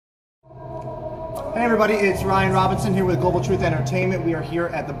Hey everybody, it's Ryan Robinson here with Global Truth Entertainment. We are here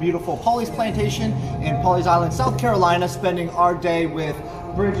at the beautiful Pawleys Plantation in Pawleys Island, South Carolina, spending our day with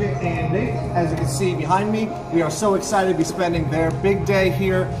Bridget and Nate. As you can see behind me, we are so excited to be spending their big day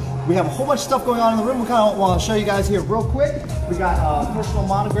here. We have a whole bunch of stuff going on in the room. We kind of want to show you guys here real quick. We got a personal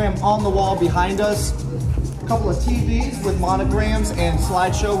monogram on the wall behind us, a couple of TVs with monograms and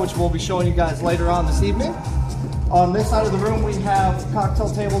slideshow, which we'll be showing you guys later on this evening. On this side of the room, we have cocktail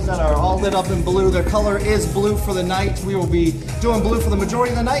tables that are all lit up in blue. Their color is blue for the night. We will be doing blue for the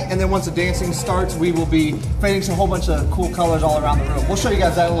majority of the night, and then once the dancing starts, we will be painting a whole bunch of cool colors all around the room. We'll show you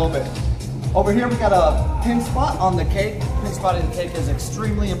guys that in a little bit. Over here, we got a pin spot on the cake. Pin spotting the cake is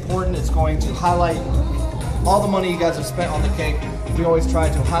extremely important. It's going to highlight all the money you guys have spent on the cake. We always try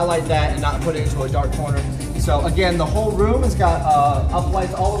to highlight that and not put it into a dark corner. So again, the whole room has got up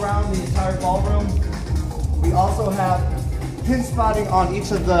lights all around the entire ballroom. We also have pin spotting on each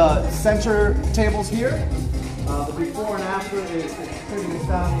of the center tables here. The before and after is pretty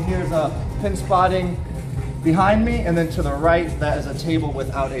astounding. Here's a pin spotting behind me, and then to the right, that is a table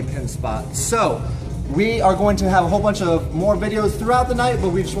without a pin spot. So we are going to have a whole bunch of more videos throughout the night, but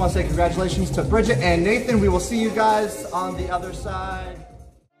we just want to say congratulations to Bridget and Nathan. We will see you guys on the other side.